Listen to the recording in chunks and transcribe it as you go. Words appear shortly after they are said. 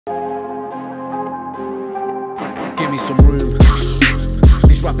give me some room.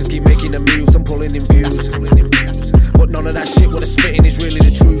 These rappers keep making the moves, I'm pulling in views. But none of that shit what they're spitting is really the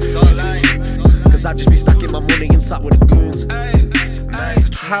truth. Cause I just be stacking my money and sat with the goons.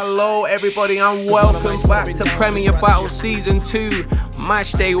 Hello everybody and welcome back to Premier Battle Season 2,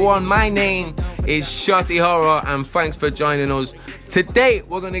 Match Day 1. My name is Shotty Horror and thanks for joining us. Today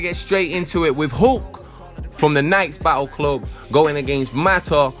we're going to get straight into it with Hulk from the Knights Battle Club going against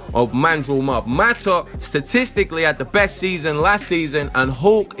Matter of Mandrill Mob. Matter statistically had the best season last season and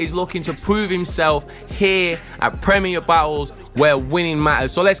Hulk is looking to prove himself here at Premier Battles where winning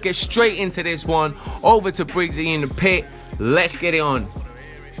matters. So let's get straight into this one. Over to Briggsy in the pit. Let's get it on.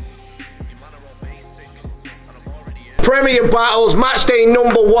 Premier Battles, match day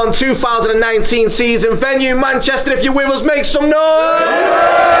number 1, 2019 season. Venue Manchester, if you're with us, make some noise!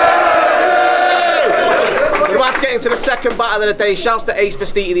 We're about to get into the second battle of the day. Shouts to Ace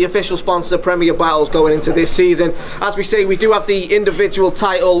Vestiti, the official sponsor of Premier Battles going into this season. As we say, we do have the individual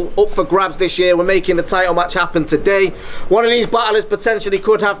title up for grabs this year. We're making the title match happen today. One of these battlers potentially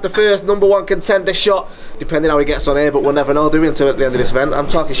could have the first #1 contender shot, depending how he gets on air, but we'll never know, do we, until at the end of this event. I'm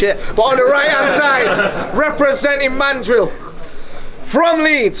talking shit. But on the right hand side, representing Mandrill from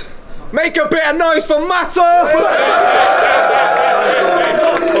Leeds, make a bit of noise for Matter!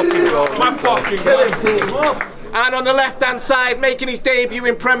 And on the left hand side, making his debut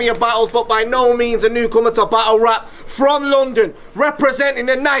in Premier Battles, but by no means a newcomer to battle rap, from London, representing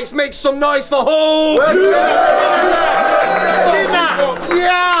the Knights, make some noise for Hulk!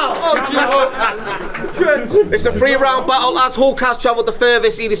 It's a 3-round battle. As Hulk has travelled the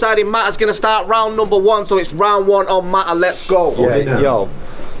furthest, he decided Matter's going to start round number 1, so it's round 1 on Matter. Let's go. Yeah, yo.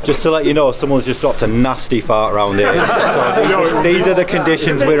 Just to let you know, someone's just dropped a nasty fart around here. So these are the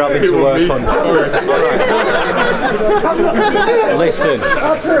conditions we're having to work on. Listen,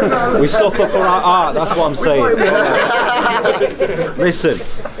 we suffer for our art, that's what I'm saying. Listen,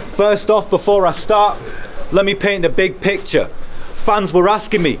 first off, before I start, let me paint the big picture. Fans were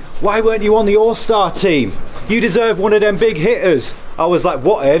asking me, why weren't you on the All-Star team? You deserve one of them big hitters. I was like,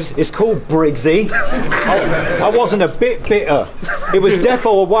 whatevs, it's called Briggsy. I wasn't a bit bitter. It was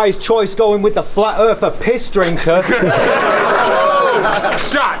defo a wise choice going with the flat earther piss drinker.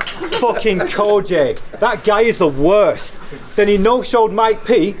 Shut! Fucking Kojay. That guy is the worst. Then he no-showed Mike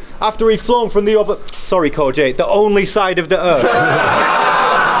P after he'd flown from the other... Sorry Kojay, the only side of the earth.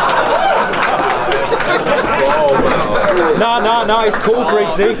 Nah, it's cool,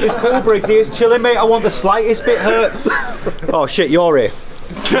 Briggsy. It's cool, Briggsy. It's chilling, mate. I want the slightest bit hurt. Oh shit, you're here.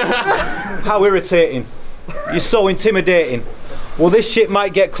 How irritating. You're so intimidating. Well, this shit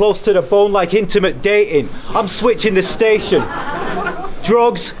might get close to the bone like intimate dating. I'm switching the station.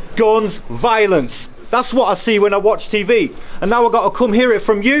 Drugs, guns, violence. That's what I see when I watch TV. And now I gotta come hear it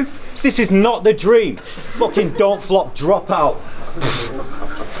from you? This is not the dream. Fucking don't flop, drop out.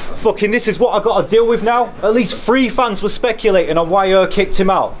 Fucking this is what I gotta deal with now. At least 3 fans were speculating on why I kicked him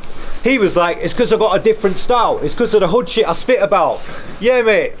out. He was like, it's because I got a different style. It's because of the hood shit I spit about. Yeah,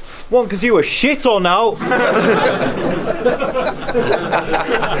 mate. One, because you were shit on out.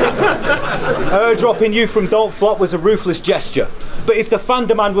 Dropping you from Don't Flop was a ruthless gesture. But if the fan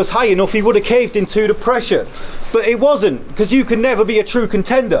demand was high enough, he would have caved into the pressure. But it wasn't, because you can never be a true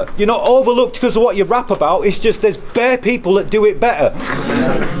contender. You're not overlooked because of what you rap about. It's just there's bare people that do it better.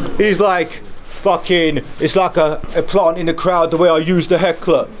 He's like, fucking, it's like a plant in the crowd the way I use the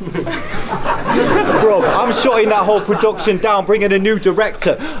heckler. Bro, I'm shutting that whole production down, bringing a new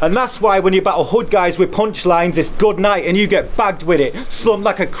director. And that's why when you battle hood guys with punchlines, it's good night and you get bagged with it. Slumped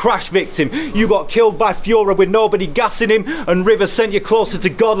like a crash victim. You got killed by Fiora with nobody gassing him, and Rivers sent you closer to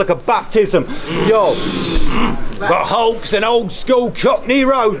God like a baptism. Yo, but Hulk's an old school Cockney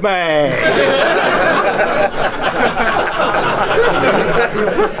road man.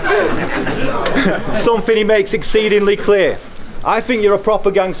 Something he makes exceedingly clear. I think you're a proper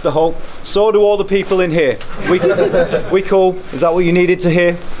gangster, Hulk. So do all the people in here. We cool? Is that what you needed to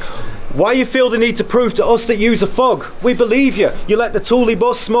hear? Why you feel the need to prove to us that you's a thug? We believe you. You let the toolie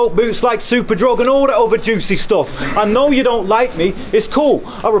bus smoke boots like Superdrug and all that other juicy stuff. I know you don't like me. It's cool.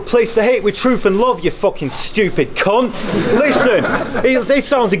 I'll replace the hate with truth and love, you fucking stupid cunt. Listen, it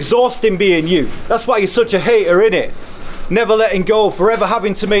sounds exhausting being you. That's why you're such a hater, innit? Never letting go, forever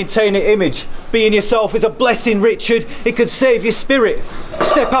having to maintain an image. Being yourself is a blessing, Richard. It could save your spirit.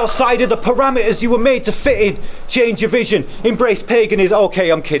 Step outside of the parameters you were made to fit in. Change your vision. Embrace paganism. Okay,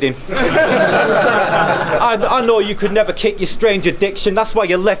 I'm kidding. I know you could never kick your strange addiction. That's why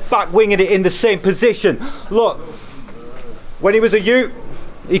you're left back winging it in the same position. Look, when he was a youth,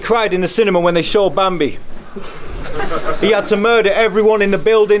 he cried in the cinema when they showed Bambi. He had to murder everyone in the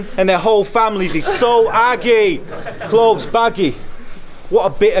building and their whole families. He's so aggy. Clothes baggy. What a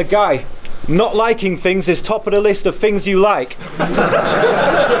bitter guy. Not liking things is top of the list of things you like.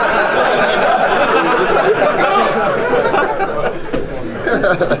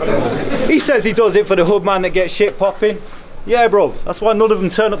 He says he does it for the hood man that gets shit popping. Yeah, bro, that's why none of them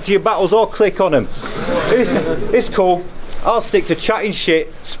turn up to your battles or click on them. It's cool. I'll stick to chatting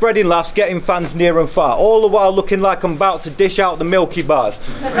shit, spreading laughs, getting fans near and far, all the while looking like I'm about to dish out the Milky Bars.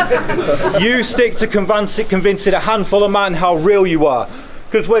 You stick to convincing a handful of men how real you are.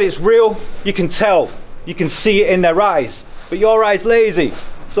 Because when it's real, you can tell. You can see it in their eyes. But your eyes lazy,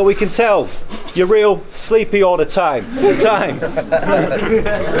 so we can tell. You're real sleepy all the time. Yes.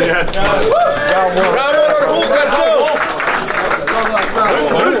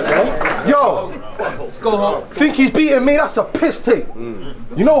 Yo, let's go home. Think he's beating me? That's a piss take.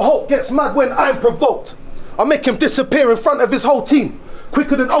 You know Hulk gets mad when I'm provoked. I make him disappear in front of his whole team.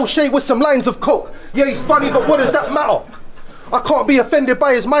 Quicker than O'Shea with some lines of coke. Yeah, he's funny, but what does that matter? I can't be offended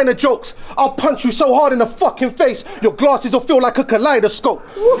by his minor jokes. I'll punch you so hard in the fucking face, your glasses will feel like a kaleidoscope.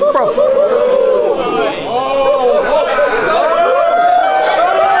 Bro.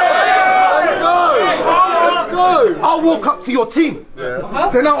 I'll walk up to your team,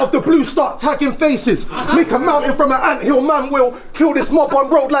 then out of the blue start tagging faces. Make a mountain from an anthill, man will kill this mob on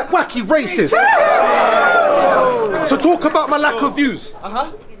road like wacky races. So talk about my lack of views.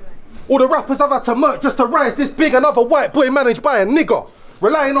 All the rappers I've had to murk just to rise this big, another white boy managed by a nigger.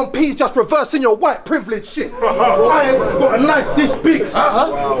 Relying on peas, just reversing your white privilege shit. I ain't got a knife this big,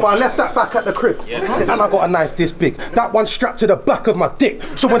 but I left that back at the crib. And I got a knife this big. That one strapped to the back of my dick.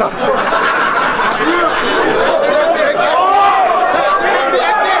 So when I...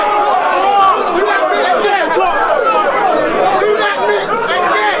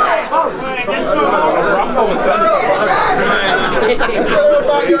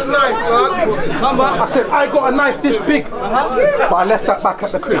 I said, I got a knife this big, but I left that back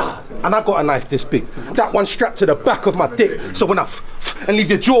at the crib. And I got a knife this big. That one strapped to the back of my dick. So when I and leave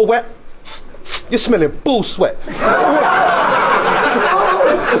your jaw wet, you're smelling bull sweat.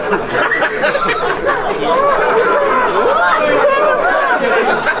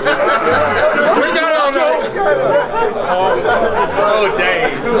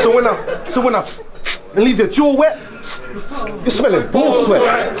 So when I and leave your jaw wet, you're smelling bull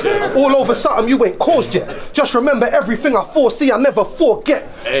sweat. All over something you ain't caused yet. Just remember everything I foresee, I never forget.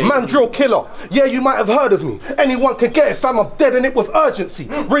 Man drill killer, yeah, you might have heard of me. Anyone can get it, fam, I'm dead in it with urgency.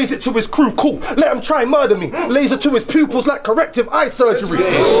 Raise it to his crew, cool, let him try and murder me. Laser to his pupils like corrective eye surgery.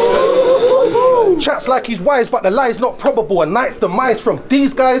 Chats like he's wise, but the lie's not probable. A night's demise from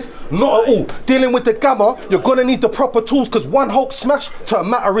these guys, not at all. Dealing with the gamma, you're gonna need the proper tools, cause one Hulk smash turn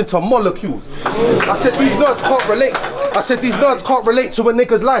matter into molecules. I said these nerds can't relate. I said these nerds can't relate to a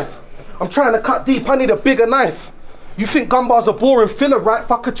nigga's life. I'm trying to cut deep, I need a bigger knife. You think gun bars are boring filler, right?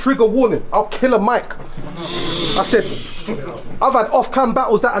 Fuck a trigger warning, I'll kill a mic. I said, I've had off-cam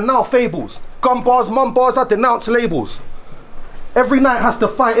battles that are now fables. Gun bars, mum bars, I denounce labels. Every night has to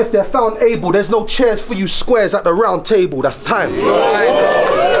fight if they're found able. There's no chairs for you squares at the round table, that's time.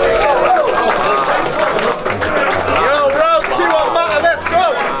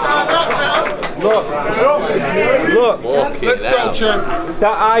 Look, let's go, champ.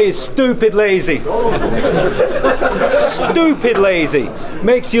 That eye is stupid lazy. Stupid lazy.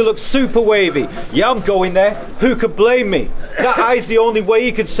 Makes you look super wavy. Yeah, I'm going there. Who could blame me? That eye's the only way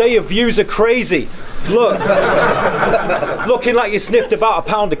you could say your views are crazy. Look, looking like you sniffed about a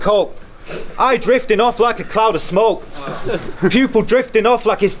pound of coke. Eye drifting off like a cloud of smoke. Pupil drifting off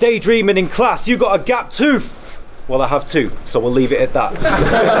like it's daydreaming in class. You got a gap tooth. Well, I have two, so we'll leave it at that.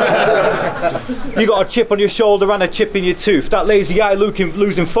 You got a chip on your shoulder and a chip in your tooth. That lazy eye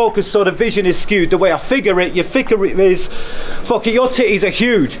losing focus, so the vision is skewed. The way I figure it, your figure it is, fuck it, your titties are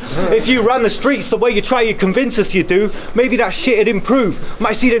huge. If you ran the streets the way you try to convince us you do, maybe that shit'd improve.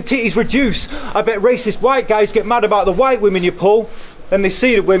 Might see them titties reduce. I bet racist white guys get mad about the white women you pull. Then they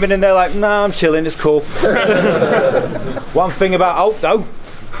see the women and they're like, nah, I'm chilling, it's cool. One thing about Hulk though.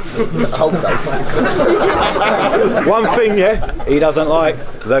 One thing, yeah, he doesn't like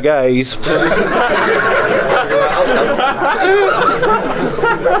the gays.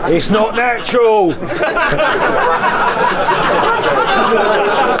 It's not natural.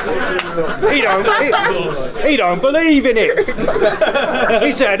 He don't believe in it.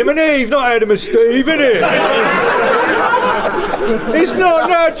 It's Adam and Eve, not Adam and Steve, isn't it? It's not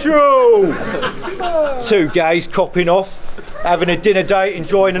natural. Two gays copping off, having a dinner date,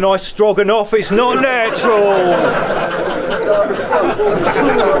 enjoying a nice stroganoff. It's not natural.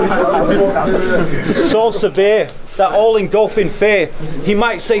 So severe, that all-engulfing fear. He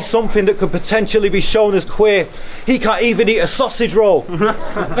might say something that could potentially be shown as queer. He can't even eat a sausage roll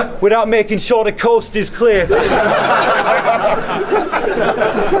without making sure the coast is clear.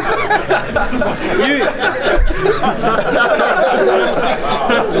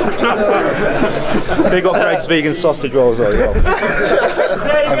 Big up Greg's vegan sausage rolls, though, yo.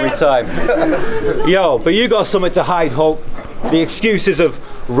 Every time. Yo, but you got something to hide, Hulk. The excuses have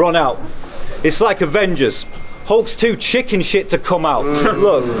run out. It's like Avengers. Hulk's too chicken shit to come out.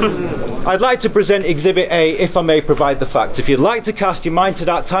 Look, I'd like to present Exhibit A, if I may provide the facts. If you'd like to cast your mind to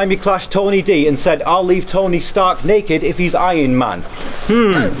that time you clashed Tony D and said, I'll leave Tony Stark naked if he's Iron Man.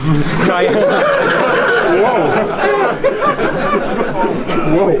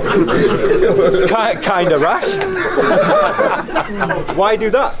 Kinda rash. Why do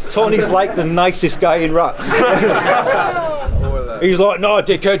that? Tony's like the nicest guy in rap. He's like, nah,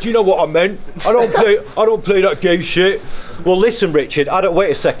 dickhead, you know what I meant. I don't play that gay shit. Well, listen, Richard, wait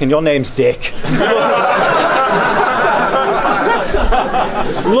a second, your name's Dick.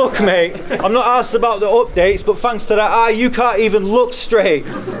 Look, mate, I'm not asked about the updates, but thanks to that eye, you can't even look straight.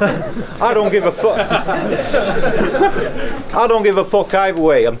 I don't give a fuck. I don't give a fuck either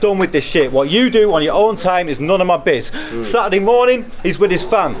way. I'm done with this shit. What you do on your own time is none of my biz. Saturday morning, he's with his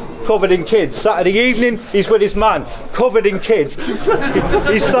fam, covered in kids. Saturday evening, he's with his man, covered in kids.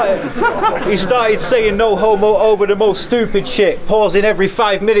 He started saying no homo over the most stupid shit, pausing every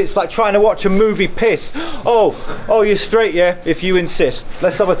 5 minutes like trying to watch a movie piss. Oh, you're straight, yeah? If you insist.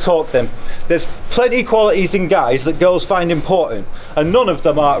 Let's have a talk then. There's plenty qualities in guys that girls find important, and none of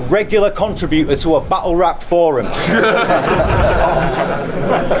them are regular contributor to a battle rap forum.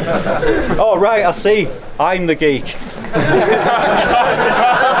 Oh right, I see. I'm the geek.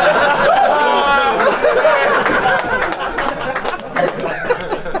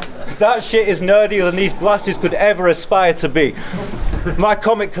 That shit is nerdier than these glasses could ever aspire to be. My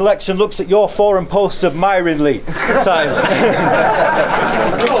comic collection looks at your forum posts admiringly. Time.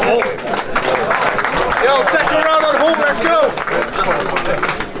 Yo, second round on Hulk, let's go!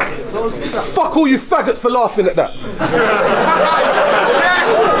 Fuck all you faggots for laughing at that.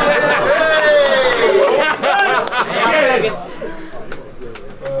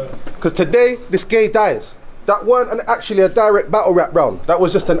 Because today, this gay dies. That weren't actually a direct battle rap round. That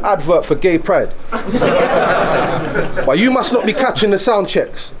was just an advert for gay pride. But you must not be catching the sound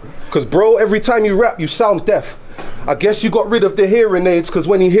checks. Because bro, every time you rap, you sound deaf. I guess you got rid of the hearing aids, because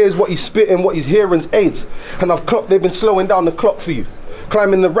when he hears what he's spitting, what he's hearing's aids. And I've clocked they've been slowing down the clock for you.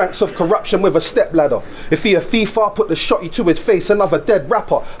 Climbing the ranks of corruption with a step ladder. If he a FIFA, put the shotty to his face, another dead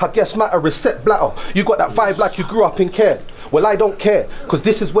rapper. I guess matter is set blatter. You got that vibe like you grew up in care. Well, I don't care, because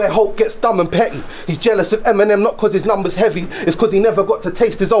this is where Hulk gets dumb and petty. He's jealous of Eminem, not because his number's heavy, it's because he never got to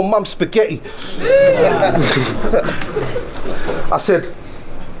taste his own mum's spaghetti. I said,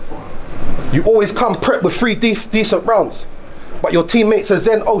 you always come prepped with 3 decent rounds, but your teammates are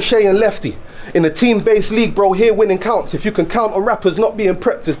Zen, O'Shea and Lefty. In a team-based league, bro, here winning counts. If you can count on rappers not being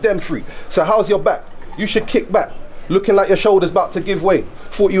prepped, it's them 3. So how's your back? You should kick back. Looking like your shoulder's about to give way.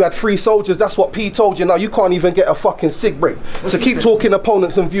 Thought you had 3 soldiers, that's what P told you. Now you can't even get a fucking cig break. So keep talking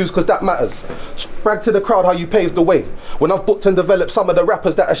opponents and views, because that matters. Brag to the crowd how you paved the way. When I've booked and developed some of the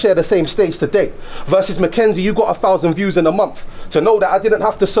rappers that share the same stage today. Versus Mackenzie, you got 1,000 views in a month. To know that I didn't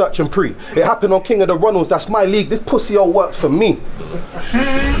have to search and pre. It happened on King of the Ronalds, that's my league. This pussy all works for me.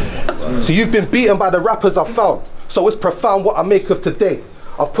 So you've been beaten by the rappers I've found. So it's profound what I make of today.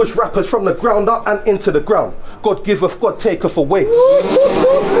 I've pushed rappers from the ground up and into the ground. God giveth, God taketh away.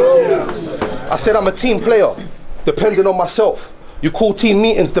 I said I'm a team player, depending on myself. You call team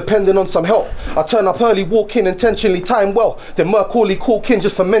meetings depending on some help. I turn up early, walk in intentionally, time well. Then Mercalli call King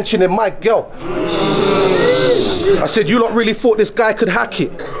just for mentioning my girl. I said you lot really thought this guy could hack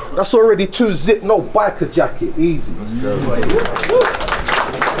it. That's already 2 zip, no biker jacket, easy.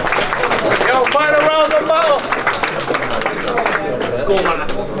 Yo, fight around the battle.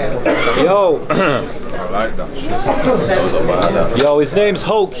 Yo. I like that shit. Yo, his name's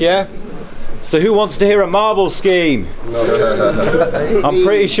Hulk, yeah? So who wants to hear a marble scheme? I'm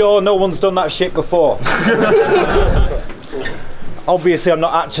pretty sure no one's done that shit before. Obviously I'm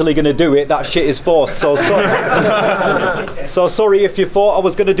not actually going to do it, that shit is forced, so sorry. So sorry if you thought I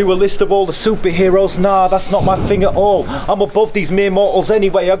was going to do a list of all the superheroes. Nah, that's not my thing at all. I'm above these mere mortals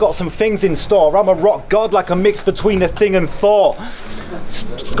anyway, I got some things in store. I'm a rock god like a mix between a Thing and Thor.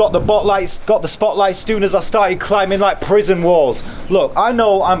 Got the spotlight soon as I started climbing like prison walls. Look, I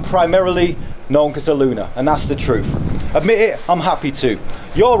know I'm primarily known because of Luna, and that's the truth. Admit it, I'm happy to.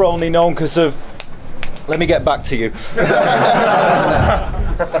 You're only known because of Let me get back to you.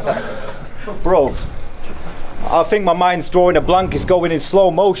 Bro, I think my mind's drawing a blank, it's going in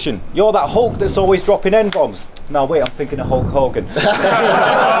slow motion. You're that Hulk that's always dropping N-bombs. No, wait, I'm thinking of Hulk Hogan.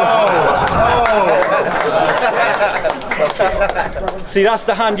 See, that's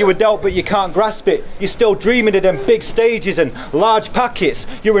the hand you were dealt, but you can't grasp it. You're still dreaming of them big stages and large packets.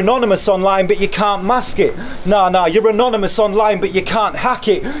 You're anonymous online, but you can't mask it. Nah, you're anonymous online, but you can't hack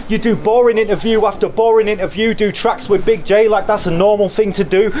it. You do boring interview after boring interview, do tracks with Big J like that's a normal thing to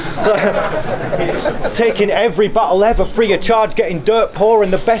do. Taking every battle ever free of charge, getting dirt poor,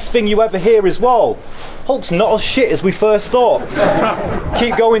 and the best thing you ever hear is, whoa, Hulk's not as shit as we first thought.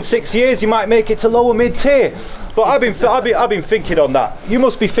 Keep going 6 years, you might make it to lower mid-tier. But I've been thinking on that. You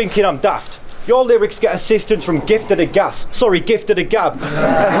must be thinking I'm daft. Your lyrics get assistance from Gift of the Gas. Sorry, Gift of the Gab.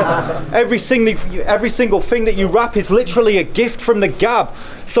 Every single thing that you rap is literally a gift from the Gab.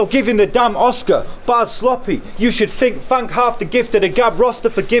 So giving the damn Oscar, bars sloppy. You should thank half the Gift of the Gab roster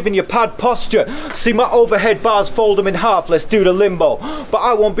for giving you pad posture. See my overhead bars, fold them in half, let's do the limbo. But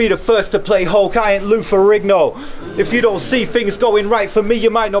I won't be the first to play Hulk, I ain't Lou Ferrigno. If you don't see things going right for me, you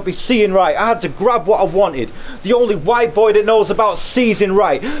might not be seeing right. I had to grab what I wanted. The only white boy that knows about seizing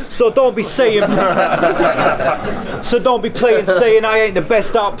right. So don't be saying playing saying I ain't the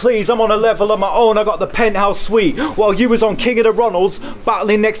best out, please. I'm on a level of my own, I got the penthouse suite, while you was on King of the Ronalds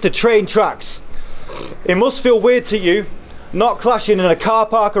battling next to train tracks. It must feel weird to you not clashing in a car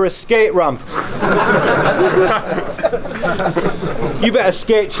park or a skate ramp. You better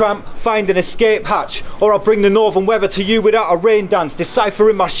skate, tramp, find an escape hatch, or I'll bring the northern weather to you without a rain dance,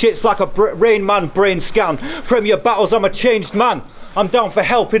 deciphering my shits like a Rain Man brain scan. Premier battles, I'm a changed man. I'm down for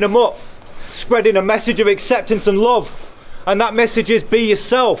helping them up, spreading a message of acceptance and love, and that message is be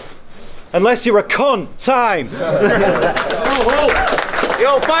yourself, unless you're a cunt. Time.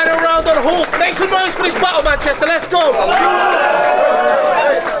 Yo, final round on Hulk. Make some noise for this battle, Manchester. Let's go.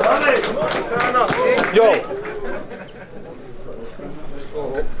 Yo.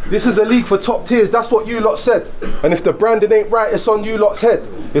 This is a league for top tiers, that's what you lot said. And if the branding ain't right, it's on you lot's head.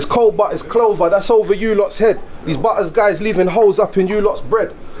 It's cold but it's clover, that's over you lot's head. These butters guys leaving holes up in you lot's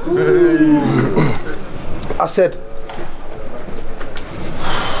bread. I said,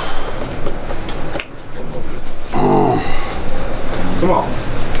 come on.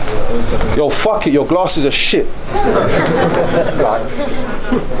 Yo, fuck it, your glasses are shit.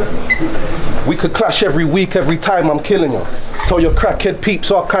 We could clash every week, every time I'm killing you. Tell your crackhead peeps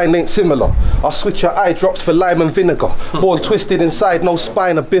our kind ain't similar. I'll switch your eye drops for lime and vinegar. Born twisted inside, no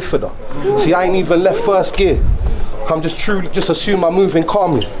spine or bifida. See, I ain't even left first gear. I'm just assume I'm moving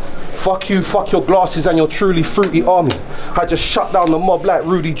calmly. Fuck you, fuck your glasses and your truly fruity army. I just shut down the mob like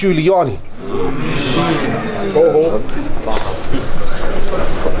Rudy Giuliani.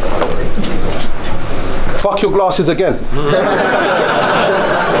 Fuck your glasses again.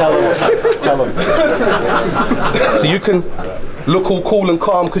 Tell them. So you can look all cool and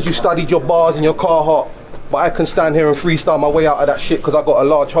calm because you studied your bars in your car heart, but I can stand here and freestyle my way out of that shit because I got a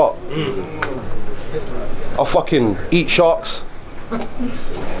large heart. I'll fucking eat sharks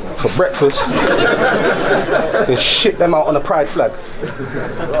for breakfast and shit them out on a pride flag.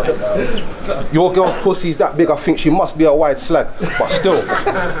 Your girl's pussy's that big, I think she must be a white slag, but still.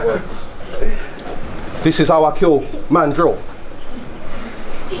 This is how I kill man drill.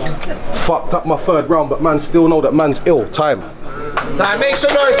 Fucked up my third round, but man still know that man's ill. Time. Time, make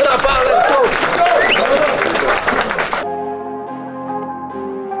some noise for that battle, let's go.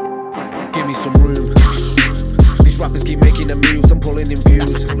 Give me some room. These rappers keep making the moves, I'm pulling in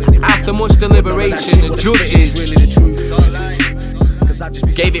views. After much deliberation, the judges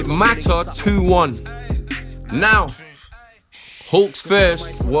gave it matter 2-1. Now, Hulk's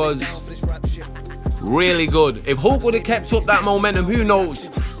first was really good. If Hulk would have kept up that momentum, who knows?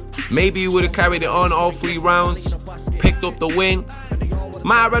 Maybe he would have carried it on all 3 rounds, picked up the win.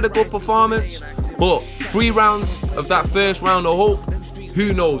 Might have had a good performance, but 3 rounds of that first round of Hulk,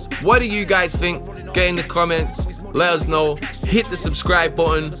 who knows? What do you guys think? Get in the comments, let us know. Hit the subscribe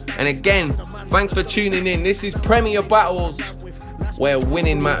button, and again, thanks for tuning in. This is Premier Battles, where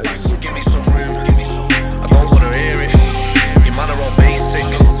winning matters. Give me some room. I don't wanna hear it. Your man are all basic,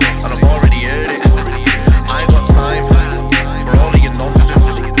 and I've already heard it. I ain't got time for all of your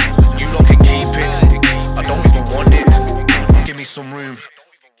nonsense. You lot can keep it. I don't even want it. Give me some room.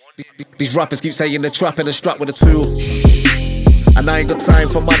 These rappers keep saying they're trapping and strapped with a tool, and I ain't got time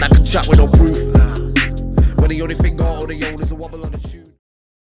for man that can chat with no proof. When the only thing got on the own is a wobble on the shoe.